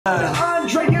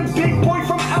Andre and Big Boy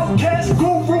from Outkast,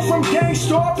 Guru from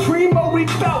Gangstar, Primo, we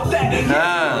bout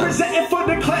that. Presenting for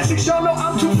the classics, y'all know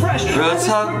I'm too fresh. Real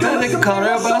talk, that nigga called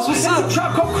everybody, what's up?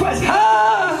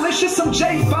 Delicious, I'm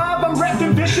J5, I'm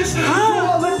rapping vicious. Do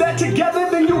all of that together,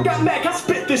 then you got Mack, I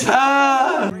spit this.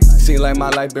 Seem like my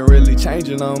life been really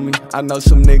changing on me. I know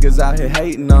some niggas out here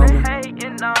hating on me.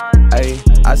 Hey,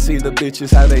 I see the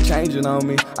bitches how they changing on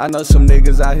me. I know some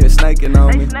niggas out here snaking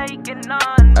on me.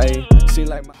 Hey, seem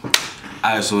like my...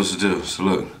 Alright, so what's the deal? So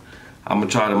look, I'm gonna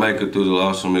try to make it through the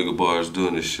Lost Omegle bars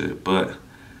doing this shit, but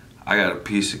I got a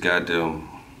piece of goddamn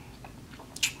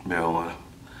marijuana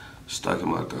stuck in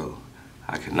my throat.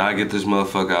 I cannot get this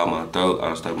motherfucker out of my throat.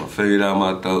 I stuck my finger down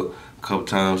my throat a couple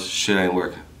times, shit ain't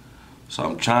working. So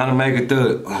I'm trying to make it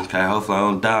through it, okay? Hopefully I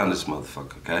don't die in this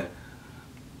motherfucker, okay?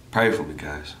 Pray for me,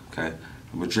 guys, okay?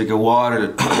 I've been drinking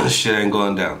water, shit ain't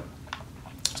going down.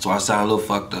 So I sound a little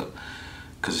fucked up,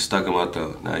 because it's stuck in my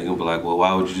throat. Now you're gonna be like, well,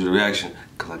 why would you do the reaction?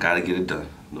 Because I gotta get it done.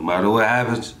 No matter what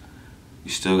happens,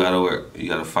 you still gotta work. You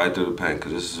gotta fight through the pain,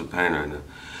 because this is a pain right now.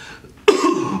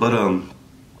 But,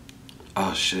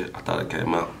 oh shit, I thought it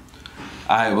came out.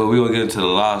 Alright, but we gonna get into the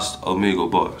Lost Omegle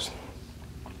bars.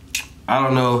 I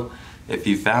don't know if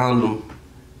he found them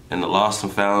in the Lost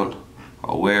and Found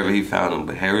or wherever he found them,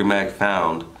 but Harry Mack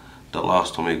found the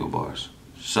Lost Omegle bars.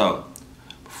 So,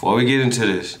 before we get into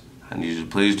this, I need you to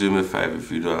please do me a favor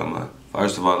if you don't mind.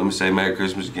 First of all, let me say Merry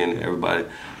Christmas again to everybody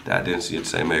that I didn't see it,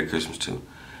 say Merry Christmas to.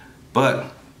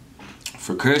 But,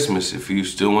 for Christmas, if you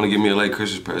still want to give me a late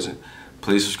Christmas present,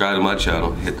 please subscribe to my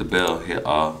channel, hit the bell, hit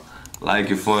all. Like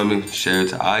it for me, share it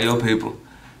to all your people.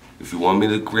 If you want me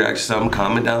to react to something,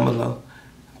 comment down below.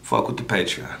 Fuck with the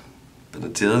Patreon. But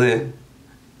until then,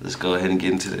 let's go ahead and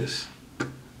get into this.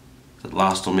 The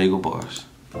Lost Omegle bars.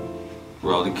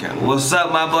 Roll the camera. What's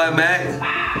up, my boy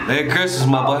Mack? Merry Christmas,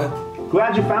 my boy.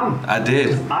 Glad you found it. I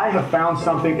did. I have found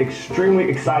something extremely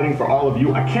exciting for all of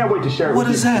you. I can't wait to share it with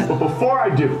you. What is that? But before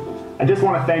I do, I just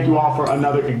want to thank you all for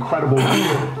another incredible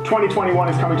year. 2021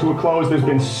 is coming to a close. There's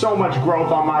been so much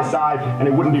growth on my side, and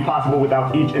it wouldn't be possible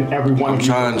without each and every one of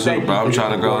you. I'm trying to, bro. I'm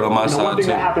trying to grow it on my side, one thing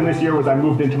that happened this year was I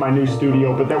moved into my new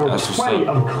studio, but there were plenty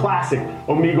of classic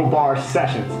Omegle bar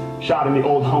sessions shot in the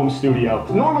old home studio.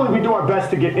 Normally, we do our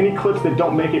best to get any clips that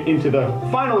don't make it into the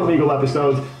final Omegle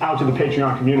episodes out to the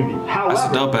Patreon community. However, that's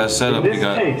a dope-ass setup in this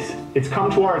case, it's come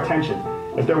to our attention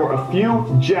that there were a few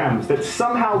gems that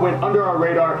somehow went under our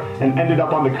radar and ended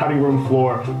up on the cutting room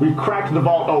floor. We cracked the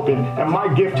vault open, and my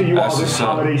gift to you all this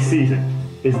holiday season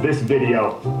is this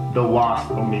video, The Lost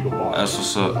Omegle Bar. That's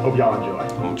what's up. Hope y'all enjoy.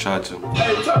 I'm gonna try to.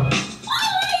 Hey, what's up? Oh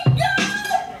my God!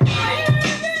 Are you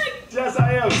Mack? Yes,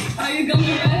 I am. Are you gonna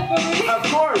rap for me? Of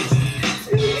course.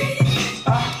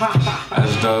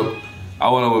 That's dope. I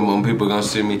wonder when people gonna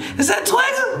see me. Is that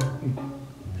Twigga?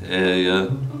 Yeah.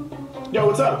 Yo,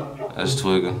 what's up? That's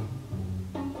Twigga.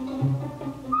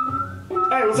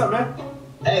 Hey, what's up, man?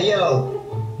 Hey, yo,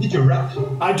 did you rap?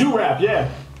 I do rap, yeah.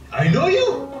 I know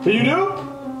you! You do?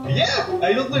 Yeah,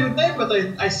 I don't know your name, but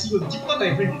I see you on TikTok,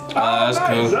 I think. That's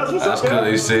nice. cool. That's cool.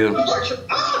 You see him. I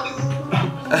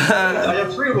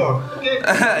have 3 more.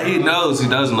 Okay. He knows. He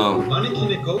does know.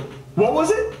 Manikineko. What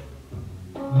was it?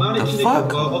 Manikineko.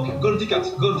 fuck? Okay, Goldie Cat.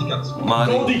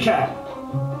 Goldie Cat.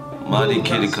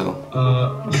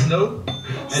 Manikineko. Snow.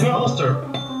 And Monster.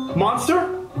 Monster?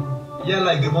 Yeah,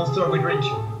 like the monster we drink.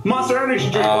 Monster Energy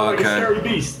drink, like a scary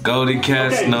beast. Goldie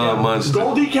Cat, Snow, and Monster.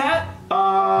 Goldie Cat?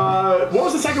 What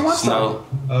was the second one? Snow.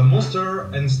 Monster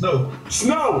and Snow.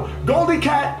 Snow! Goldie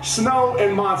Cat, Snow,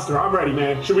 and Monster. I'm ready,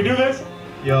 man. Should we do this?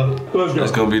 Yeah. Let's go.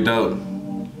 That's gonna be dope.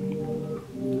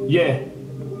 Yeah.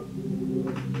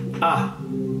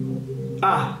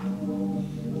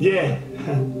 Yeah.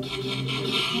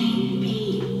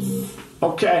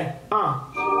 Okay.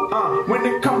 When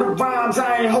it come to rhymes,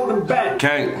 I ain't holding back.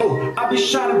 Okay. Oh, I be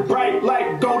shining bright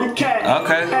like Goldie Cat.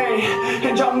 Okay. Hey,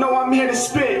 and y'all know I'm here to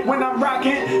spit. When I'm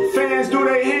rocking, fans do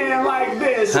their hand like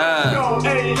this. Yo,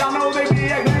 hey, y'all know they be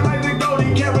acting like the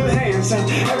Goldie Cat with hands.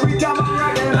 Every time I'm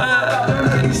rocking,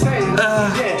 I'm make stand.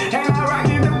 Yeah, and I rock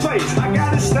in the place. I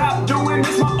gotta stop doing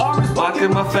this. My arm is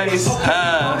blocking my face.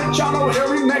 Y'all know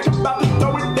Harry Mack about to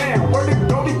throw it down. Word the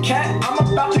Goldie Cat, I'm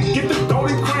about to get the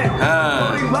golden crown.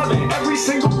 Goldie love it. Every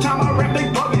single time I rap, they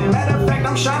bugging. Matter of fact,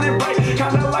 I'm shining bright,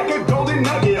 kinda like a golden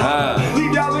nugget.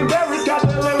 Leave y'all embarrassed, got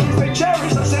the lilies they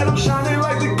cherish. I said I'm shining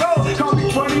like the gold, call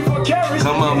me 24 carats.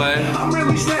 Come on, man. I'm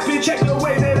really snapping, check the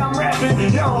way that I'm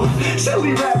rapping. Yo,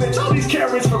 silly rabbits, all these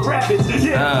carrots for rabbits.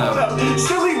 Yeah, hold up,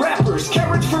 silly rappers,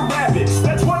 carrots for rabbits.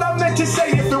 That's what I meant to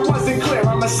say if it wasn't clear,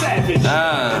 I'm a savage.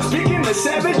 Speaking of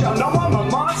savage, y'all know I'm a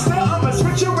monster. I'ma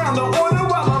switch around the order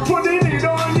while I'm putting it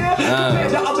on ya.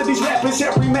 Compared to all of these rappers,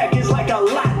 every Mack is like a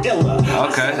lot iller.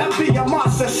 Okay. I be a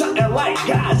monster, something like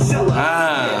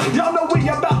Godzilla. Y'all know we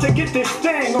about to get this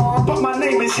thing on, but my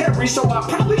name is Harry, so I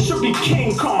probably should be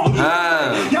King Kong.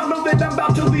 Y'all know that I'm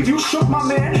about to leave you shook, my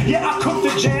man. Yeah, I cook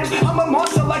the jams. I'm a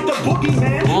monster like the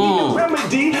boogeyman. Need a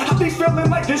remedy. I be feeling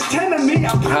like this 10 of me.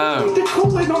 I'm probably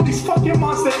cooling on these fucking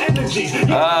monster energies.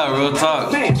 Yeah, real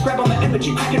talk. Fans, grab on the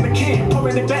energy, cracking the can,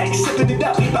 pouring it back, sipping it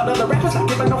up. About other rappers, not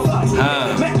giving no fucks.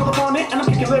 Mack pull up on it, and I'm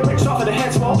kicking lyrics off of the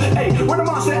head swole. Hey, we're the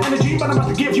monster energy, but I'm about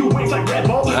to give you wings like Red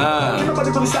Bull. Can't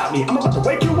nobody really stop me. I'm about to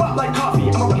wake you up like coffee.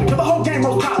 I'm about to kill the whole game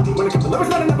most probably. When it comes to lyrics,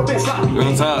 man, I never been sloppy.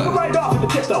 Real talk. I'm right off in the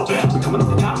tip though. I'm coming up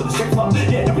the top of the sick flow.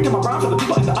 Yeah, every time I rhyme for the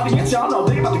people in the audience, y'all know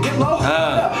they about to get low.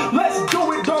 Let's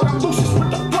do it, dog. I'm loosest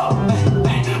with the flow.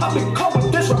 I've been cold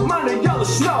with this reminder, y'all of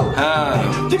snow.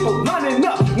 People lining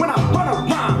up when I run a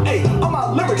rhyme. Hey, all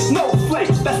my lyrics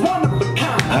snowflakes, that's one of a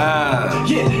kind.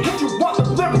 Yeah, if you want the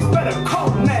lyrics, better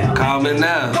call now. Call me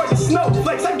now. For the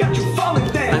snowflakes, I got you falling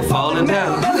down. They falling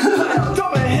down.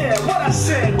 Don't ahead, what I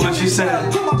said. What you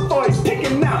said? To my voice,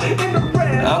 picking out in the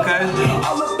red. Okay.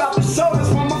 All about the sodas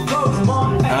when my flow's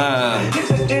born. Hit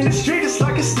the industry just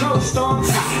like a snowstorm.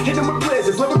 Hit them with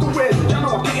blizzards, lyrical wizards. Y'all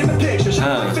know I'm getting the picture.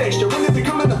 Shine the fixture. When it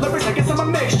becoming the lyrics, I guess I'm a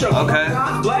mixture. Okay.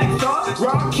 Black Thought,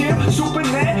 Rock Kim, Super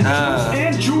Nat,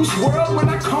 and Juice World. When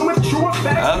I come with true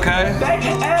effects. Okay. Back,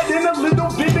 add in a little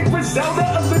bit of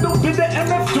Griselda, a little bit of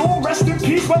MF Doom. Rest in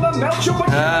peace while I melt you.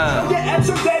 Yeah, add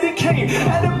some Daddy Kane,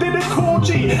 add a bit of Cool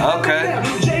G. Okay.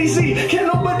 Jay-Z,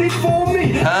 can't nobody fool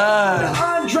me.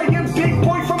 Andre and Big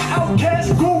Boy from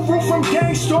Outkast, Guru from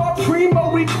Gangstar,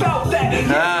 Primo, we bout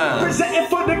that. Presenting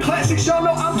for the classics, y'all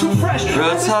know I'm too fresh.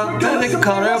 Real talk, that nigga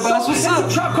called everybody what's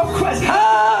up. Tribe Called Quest.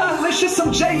 Delicious,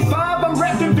 I'm J5, I'm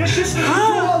rapping vicious. Do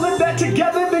all of that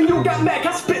together, then you got Mack.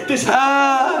 I spit this. The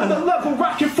level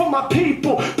rocking for my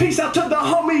people. Peace out to the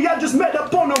homie, I just met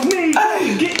up on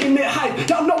Omegle. Getting it hype,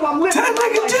 y'all know I'm living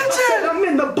like I'm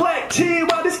in the black tee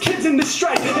while this kid's in the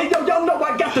stripe. Hey yo, y'all know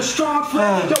I got the strong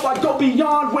flair. Yo, I go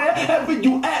beyond wherever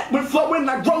you at. When flowing,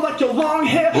 I grow like your long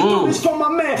hair. Do this for my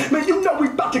man, man, you know we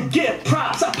about to get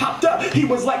props. I popped up, he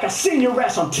was like, I seen your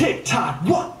ass on TikTok.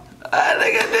 What? That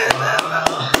nigga did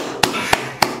that.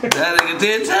 That nigga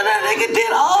did. That nigga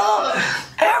did all.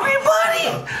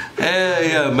 Everybody. Hell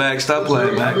yeah, Mack. Stop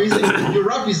playing, Mack. Your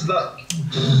rap is that.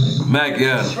 Mack,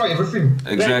 yeah. Destroy everything.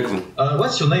 Exactly.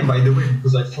 What's your name, by the way?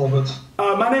 Because I forgot.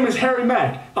 My name is Harry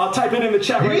Mack. I'll type it in the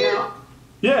chat right now.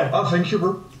 Yeah. Oh, thank you,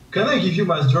 bro. Can I give you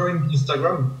my drawing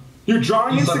Instagram? Your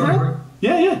drawing Instagram?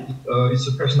 Yeah. It's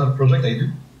a personal project I do.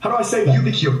 How do I say that?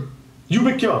 Ubikyo.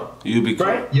 Ubikyo.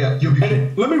 Right? Yeah,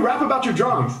 Ubikyo. Let me rap about your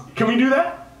drawings. Can we do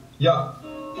that? Yeah.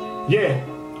 Yeah.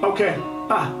 Okay.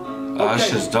 That's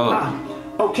just dope.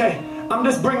 Okay. I'm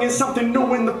just bringing something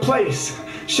new in the place.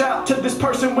 Shout out to this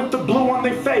person with the blue on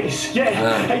their face.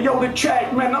 Yeah. Hey, yo, the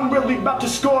track, man, I'm really about to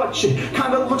scorch it.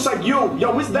 Kinda looks like you.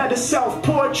 Yo, is that a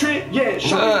self-portrait? Yeah.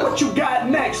 Show me what you got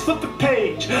next. Flip the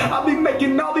page. I'll be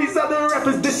making all these other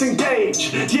rappers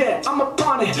disengage. Yeah, I'm up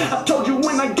on it. I told you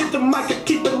when I get the mic, I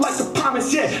keep it like a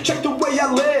promise. Yeah, check the way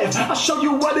I live. I'll show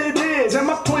you what it is. And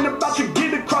my point about to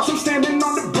get across, I'm standing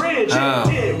on the bridge.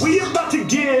 Yeah, we about to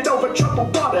get over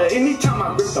troubled water. Anytime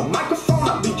I grip the microphone,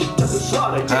 I'll lead you to the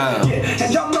slaughter. Yeah,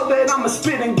 and y'all know that I'ma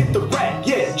spit and get the rap.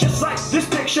 Yeah, just like this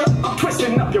picture, I'm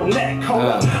twisting up your neck. Hold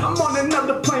up, I'm on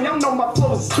another plane. Y'all know my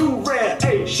flow is too rare.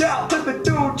 Hey, shout out to the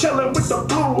dude chilling with the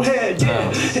blue hair.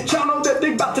 Yeah, and y'all know that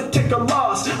they about to take a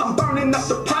loss. I'm burning up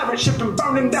the private ship and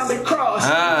burning down the cross.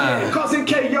 Yeah, causing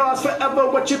chaos forever.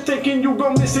 What you thinking? You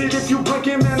gon' miss it if you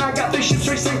blinking, man. I got this shit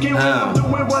straight sinking. When I'm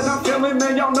doing what I'm feeling,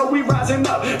 man. Y'all know we rising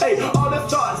up. Hey, all the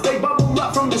thoughts they bubble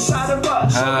up from the side of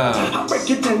us. I break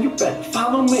it down, you better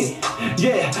follow me.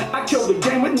 Yeah, I kill the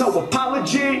game with no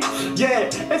apology. Yeah,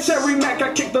 it's Harry Mack.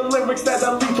 I kick the lyrics that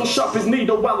are lethal, sharp as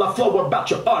needle, while I flow about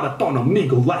your art up on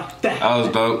Omegle like that. That was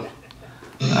dope.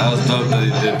 That was dope that he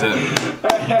did that.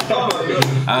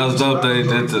 That was dope that he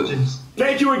did that.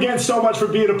 Thank you again so much for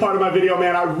being a part of my video,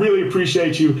 man. I really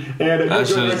appreciate you. And that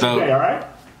shit is dope. Day, all right?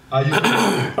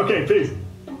 Okay, peace.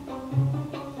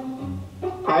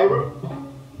 Hi, bro.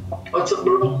 What's up,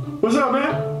 bro? What's up,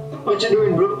 man? What you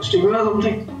doing, bro? Streaming or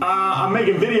something? I'm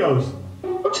making videos.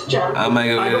 What's the channel? I'm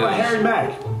making videos. I go by Harry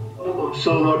Mack. Oh,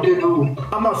 so what do you do?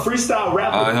 I'm a freestyle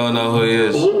rapper. I don't know who he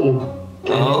is.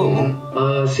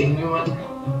 Sing me one.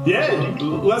 Yeah,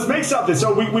 let's make something.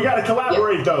 So we gotta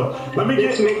collaborate though. Let me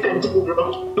get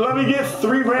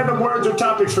 3 random words or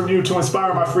topics from you to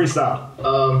inspire my freestyle.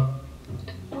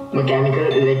 Mechanical,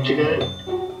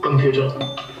 electrical, computer.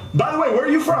 By the way, where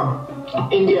are you from?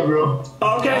 India, bro.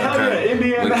 Okay, hell yeah,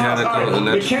 India in the house. All right.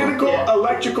 Mechanical,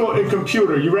 electrical, and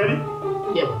computer. You ready?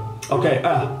 Yep. Okay.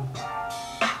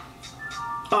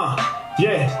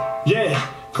 Yeah, yeah,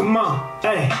 come on,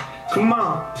 hey, come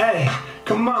on, hey,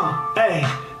 come on, hey,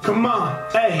 come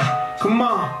on, hey, come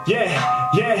on,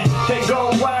 yeah, yeah. They go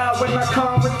wild when I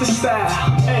come with the style,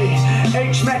 hey.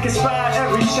 H-Mack inspire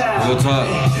every child,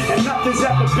 hey, and nothing's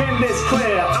ever been this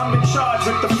clear. I'm in charge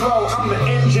with the flow, I'm the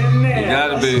engineer. You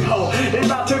gotta be. They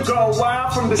about to go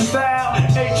wild from the style.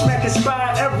 H-Mack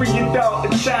inspire every adult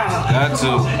and child. Got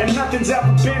to. And nothing's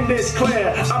ever been this clear.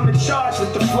 I'm in charge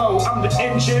with the flow, I'm the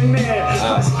engineer.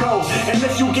 Let's go. And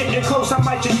if you get close, I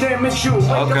might just damage you. Wake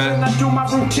up when I do my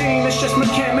routine, it's just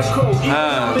mechanical. Even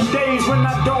on the days when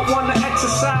I don't want to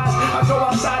exercise, I go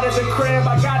outside of the crib,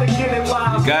 I gotta get it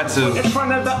live. You got to. In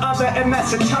front of the other, and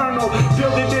that's eternal.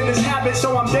 Build it in his habit,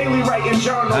 so I'm daily writing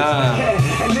journals.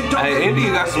 And it don't hey, Indy,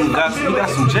 you got some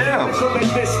jams.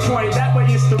 At this point, that way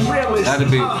it's the realest. Gotta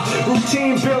be.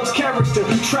 Routine builds character,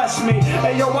 trust me.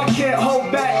 Hey yo, I can't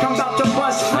hold back, I'm about to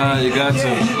bust free. You got to.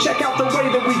 Check out the way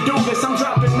that we do this. I'm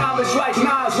dropping knowledge like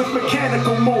Nas with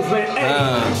mechanical movement.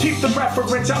 Hey, keep the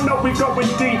reference, I know we going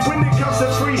deep. When it comes to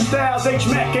freestyles,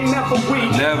 H-Mack ain't never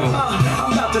weak. Never.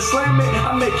 I'm about to slam it,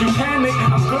 I make you panic.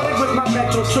 I'm good with my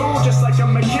mental tool, just like a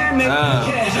mechanic.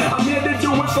 Yeah, I'm here to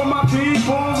do it for my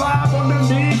people. Live on the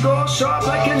Omegle, sharp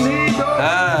like a needle.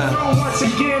 So once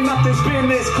again, nothing's been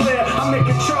this clear. I'm in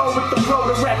control with the flow,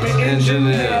 the rapping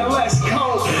engineer. Let's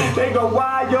go. They go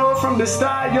wild from the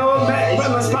style. Mack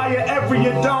will inspire every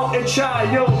adult and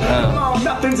child.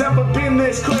 Nothing's ever been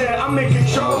this clear. I'm in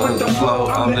control with the flow.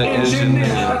 I'm the engineer.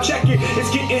 Now check it.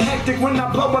 It's getting hectic when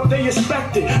I blow up. They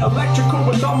expect it. Electrical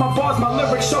with all my bars. My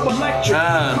lyrics so electric.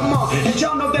 Come on. And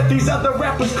y'all know that these other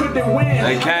rappers couldn't win.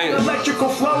 They can't. Electrical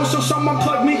flow, so someone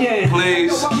plug me in.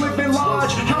 Please. I know I'm living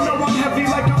large. I know I'm heavy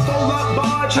like a full up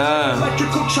barge.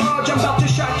 Electrical charge. I'm about to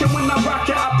shock you when I rock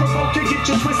it. I provoke to get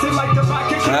you twisted like the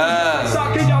vodka.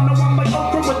 Soccer, y'all know I'm like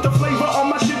okra with the flavor. All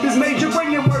my shit is major.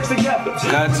 Bring your words together.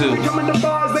 Got to. When we come in the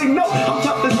bars, they know I'm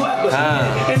tough as leather.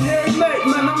 And Harry Mack,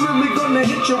 man, I'm really gonna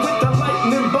hit you with the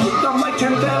lightning bolt. I'm like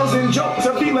 10,000 jokes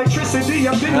of electricity.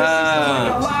 I've been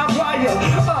like a live wire.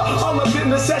 All up in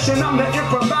the session, I'm the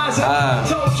improviser.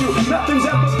 Told you, nothing's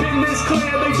ever been this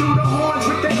clear. They do the horns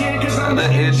with their hand, cause I'm the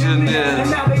engineer. And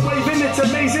now they waving, it's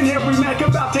amazing. Harry Mack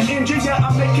about to engineer.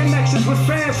 I make connections with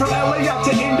fans from LA out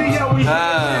to India. We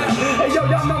hey yo,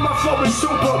 y'all know my flow is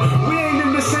super. We ain't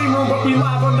in the same room, but we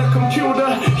live on the computer.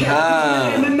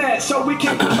 The internet, so we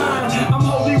can combine. I'm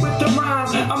holy with the rhyme.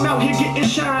 I'm out here getting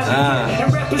shine.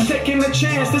 And rappers taking a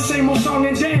chance. The same old song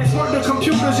and dance. Word to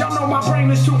computers, y'all know my brain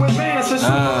is too advanced. A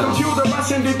supercomputer, I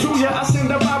send it to ya. I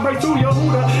send a vibe right through ya.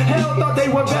 Who the hell thought they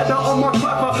were better or more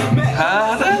clever? Mack,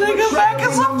 that nigga Mack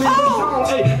is a fool.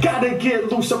 Hey, gotta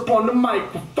get loose up on the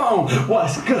microphone.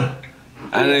 What's good?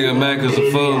 That nigga Mack is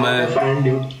a fool, man. Fan,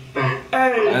 dude. Fan.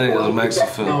 Hey, That nigga Mack's a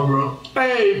fool. No, bro.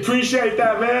 hey, appreciate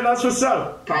that, man. That's what's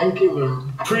up. Thank you, bro.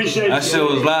 Appreciate That shit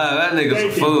was live. That nigga's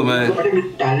a fool, man. Got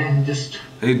a talent, just.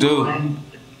 He do.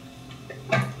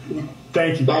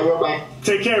 Thank you. Bye, bro. Bye.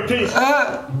 Take care. Peace.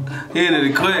 He ended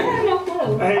it quick.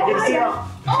 Hey, good to see y'all.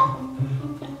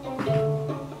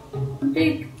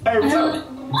 Big. Hey, what's up?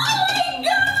 Oh my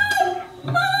god!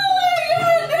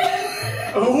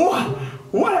 Oh my god!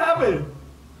 What happened?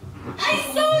 I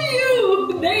saw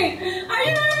you! Dang! Are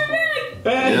you Mack?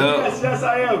 Hey, yes,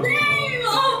 I am. Dang!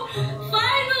 Oh,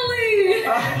 finally!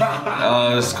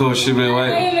 That's cool. She been I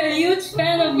waiting. am a huge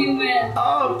fan of you, man.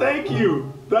 Oh, thank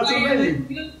you. That's I am a amazing.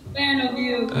 huge fan of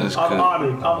you. That's I'm good.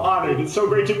 honored. I'm honored. It's so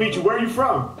great to meet you. Where are you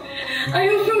from? I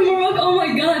am from Morocco. Oh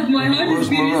my god, my heart Where's is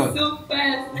beating Morocco? so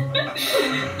fast.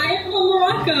 I am from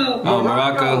Morocco. Oh,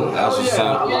 Morocco. That's what's I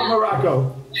up. love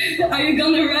Morocco. Are you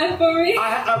gonna rap for me?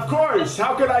 Of course.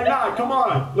 How could I not? Come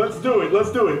on. Let's do it.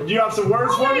 Let's do it. Do you have some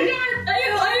words Oh for my me? god, I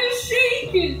am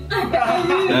shaking.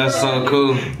 That's so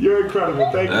cool. You're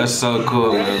incredible. Thank you. That's so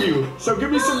cool, Thank man. you. So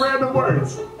give me some random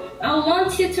words. I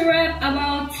want you to rap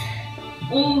about,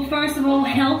 first of all,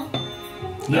 health,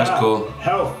 That's cool.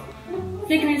 Health.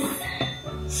 sickness,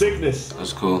 Sickness.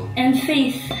 That's cool. and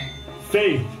faith.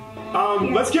 Faith.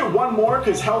 Let's get one more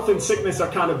because health and sickness are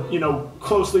kind of,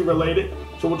 closely related.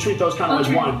 So we'll treat those kind of Okay.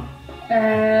 as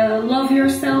one. Love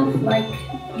yourself, like,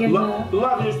 give Love you.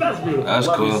 That's beautiful. That's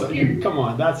Love cool. yourself. Come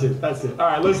on. That's it. That's it. All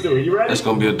right. Let's do it. You ready? That's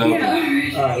gonna be a dope.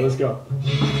 yeah. All right. Let's go.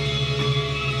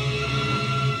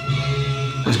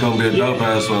 It's gonna be a dope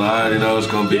ass one. I already know it's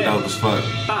gonna be Yeah. dope as fuck.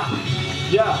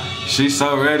 Yeah. She's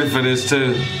so ready for this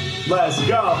too. Let's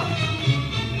go.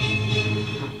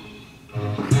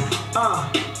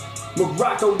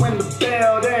 Morocco in the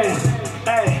building.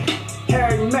 Hey,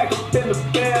 Harry Mack up in the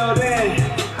building.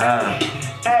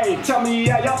 Hey, tell me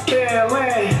how y'all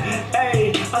feeling.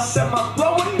 Hey, I said my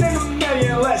flow in a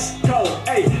million. Let's go.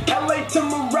 Hey, LA to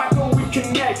Morocco.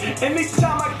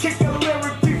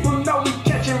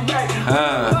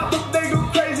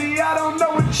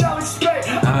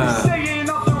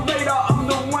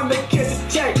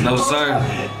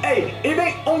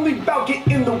 about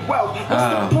getting the wealth.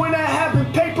 What's the point of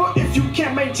having paper if you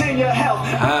can't maintain your health?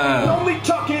 I ain't only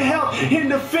talking health in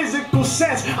the physical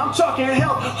sense. I'm talking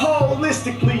health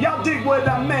holistically. Y'all dig what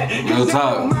I meant? Cause if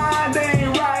your mind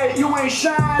ain't right, you ain't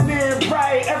shining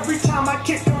bright. Every time I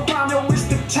kick around, yo, it's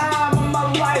the time of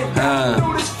my life. I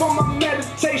do this for my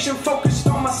meditation, focused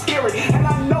on my spirit. And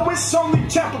I know it's only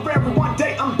temporary. One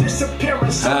day I'm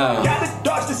disappearing. So I gotta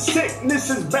dodge the sickness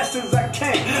as best as I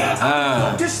can.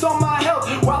 I'm focused on my health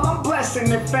while I'm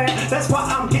blessing it, fam. That's why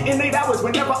I'm getting 8 hours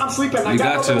whenever I'm sleeping. I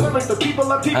got the lyrics, the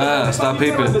people are people. Stop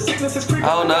peeping. The sickness is creeping.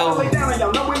 Oh no. Lay down and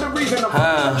y'all know the reason.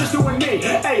 I'm just doing me.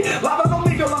 Hey, live on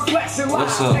Omegle, I'm flexing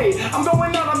live. Hey, I'm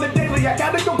going out on the daily. I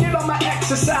gotta go get on my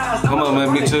exercise. Come on,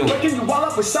 man, me too. Waking you all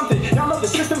up with something. Y'all know the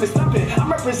system is thumping.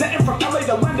 I'm representing from LA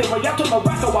to London. Where y'all to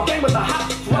Morocco, I bang with a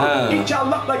hot flow. Eat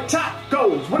y'all up like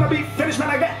tacos. When I be finished, man,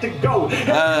 I got to go.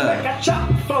 I got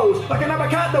chopped foes like an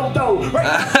avocado dough. Right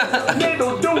in the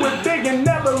middle, doing big and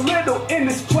never little in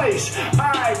this place.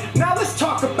 Alright, now let's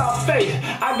talk about faith.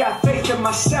 I got faith in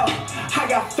myself. I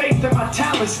got faith in my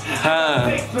talents. I got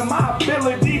faith in my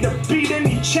ability to beat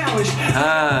any challenge. I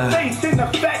got faith in the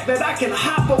fact that I can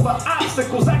hop over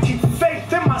obstacles. I keep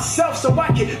faith in myself so I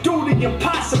can do the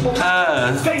impossible.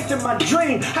 I got faith in my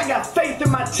dream. I got faith in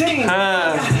my team.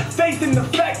 I got faith in the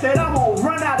fact that I won't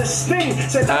run out of steam.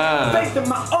 Said I got faith in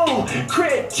my own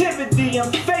creativity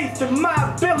and faith in my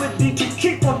ability to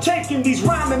keep on taking these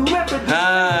rhyming liberties.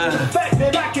 The fact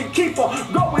that I can keep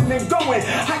on going and going.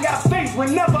 I got faith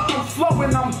whenever I'm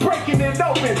flowing, I'm breaking it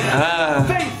open.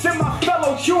 Faith in my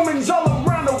fellow humans all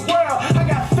around the world. I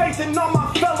got faith in all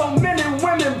my fellow men and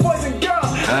women, boys and girls.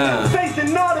 I got faith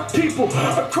in all the people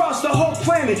across the whole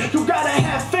planet. You gotta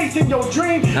have faith in your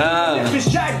dream. If it's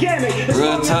gigantic, as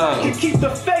long as I can keep the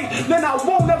faith, then I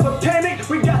won't ever panic.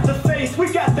 We got the faith,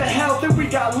 we got the health, and we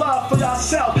got love for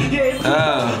yourself. Yeah, if you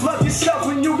don't love yourself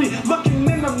when you be looking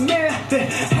in the mirror, then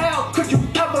how could you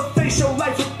ever face your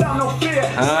life without no fear?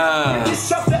 Give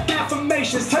yourself the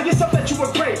affirmations. Tell yourself that you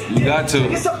were great. You got to.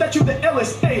 Tell yourself that you the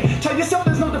illest. Hey, tell yourself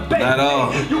there's no debate. At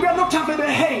all. You got no time for the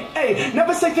hate. Hey,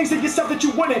 never say things to yourself that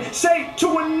you wouldn't say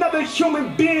to another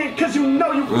human being, cause you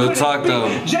know you Real talk, though.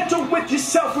 Gentle with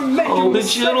yourself when making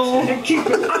mistakes, and keep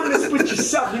it honest with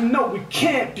yourself. You know we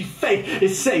can't be fake.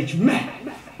 It's Sage Mack.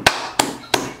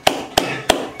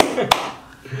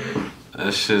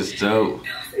 That shit's dope.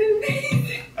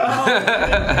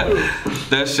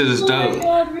 That shit is dope. Oh my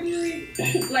God, really?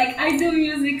 Like, I do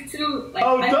music too.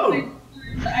 Like, dope.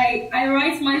 I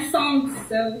write my songs,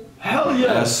 so. Hell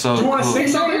yeah. That's so do you want to cool. sing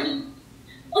something?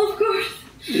 Of course.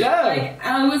 Yeah. Like,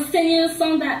 I was singing a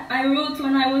song that I wrote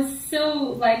when I was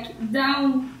so, like,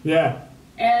 down. Yeah.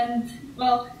 And,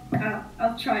 well,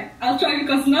 I'll try. I'll try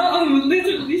because now I'm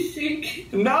literally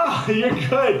shaking. No, you're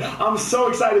good. I'm so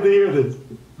excited to hear this.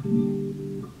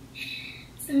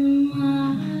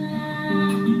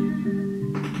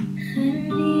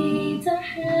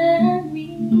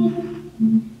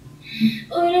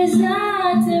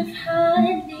 ورجعت في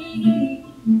حالي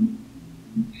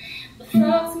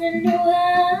وفرقت من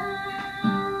الوعي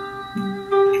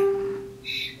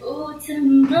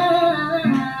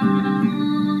وتمام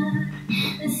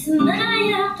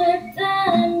اسمعي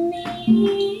قدامي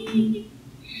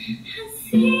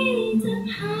حسيت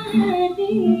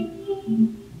بحالي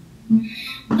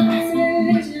ضحت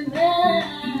من الجبال.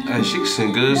 Hey, she can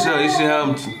sing good as hell. You see how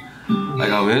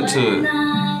I'm into it.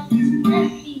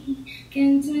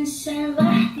 كنت ماشية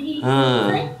لوحدي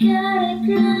فكرت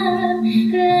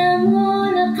كلام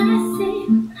ونقصي.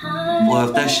 Well,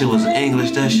 if that shit was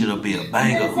English, that shit'll be a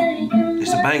banger.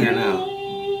 It's a banger now.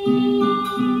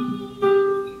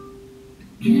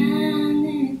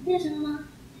 كانت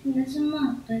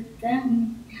نجمة قدامي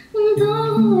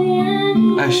مضوية.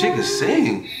 Hey, she can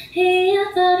sing. هي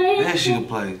طريقة Yeah, she can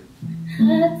play.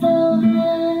 خطوها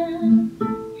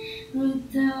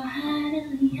ردوها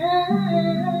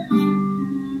للغياب.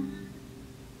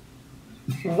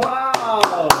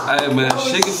 Wow. Hey man,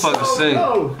 she can fucking sing.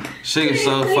 She can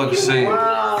so fucking sing.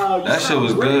 Wow. That shit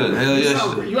was good. Hell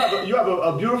yeah. You have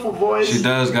a beautiful voice. She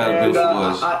does got a beautiful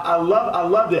voice. I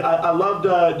loved it. I loved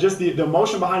just the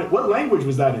emotion behind it. What language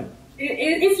was that in?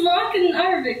 It's Moroccan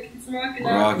Arabic. It's Moroccan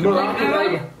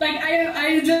Arabic. Like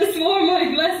I just wore my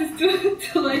glasses to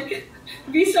like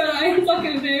be sure that I'm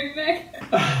talking very fast.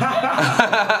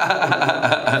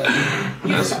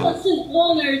 It's such an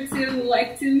honor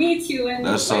to meet you and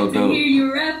that's so to hear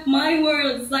you rap my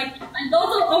words. Like I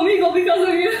thought of Omegle because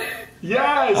of you.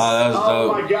 Yes.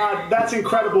 Oh my God, that's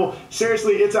incredible.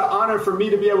 Seriously, it's an honor for me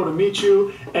to be able to meet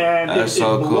you, and it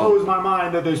blows my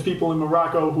mind that there's people in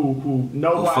Morocco who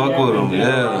know who I am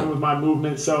and with my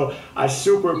movement. So I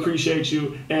super appreciate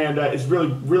you, and it's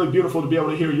really beautiful to be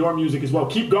able to hear your music as well.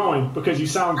 Keep going because you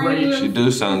sound great. You do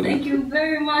sound good. Thank you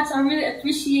very much. I really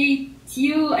appreciate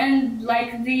you and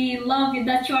like the love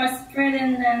that you are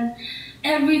spreading and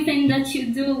everything that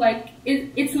you do. Like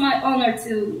it's my honor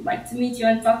to meet you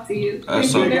and talk to you.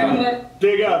 That's so good.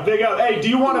 Big up. Hey, do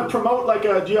you want to promote do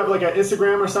you have like an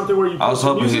Instagram or something where you? I was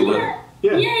hoping he would.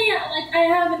 Yeah. Like I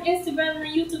have an Instagram and a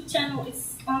YouTube channel.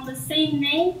 It's on the same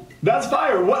name. That's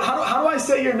fire. How do I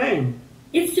say your name?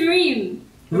 It's Reem.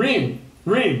 Reem.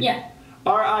 Yeah.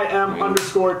 RIM_THR.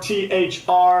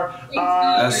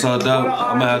 That's so dope.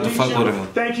 I'm gonna have to fuck with her.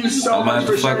 Thank you so much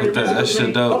for sharing your music. That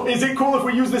shit dope. Oh, is it cool if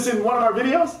we use this in one of our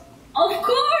videos? Of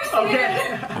course.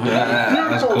 Okay.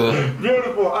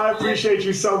 Beautiful. I appreciate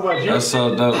you so much. That's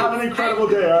so dope. Have an incredible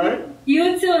day. All right.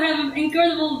 You too. Have an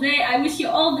incredible day. I wish you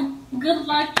all the good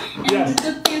luck and the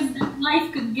good things that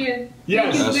life could give.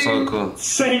 Yes. That's so cool.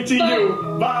 Same to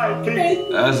you. Bye. Peace.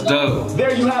 That's dope.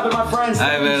 There you have it, my friends.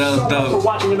 Hey, man, that was dope. For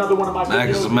watching another one of my videos. Mack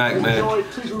is a Mack, man.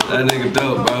 That nigga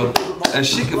dope, bro. And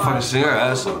she can fucking sing her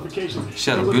ass off. She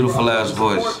had a beautiful ass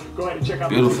voice.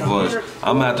 Beautiful voice.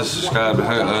 I'm gonna have to subscribe to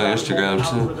her Instagram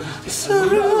too.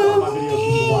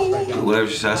 Whatever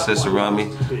she said, I said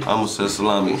Sarami. I'm gonna say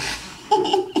Salami.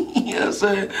 You know what I'm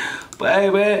saying? But hey,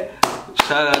 man,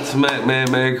 shout out to Mack, man.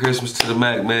 Merry Christmas to the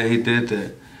Mack, man. He did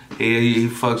that. He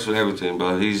fucks with everything,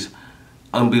 bro. He's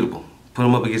unbeatable. Put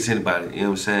him up against anybody. You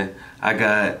know what I'm saying? I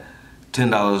got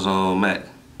 $10 on Mack.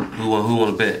 Who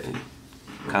want to bet?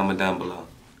 Comment down below.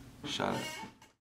 Shout out.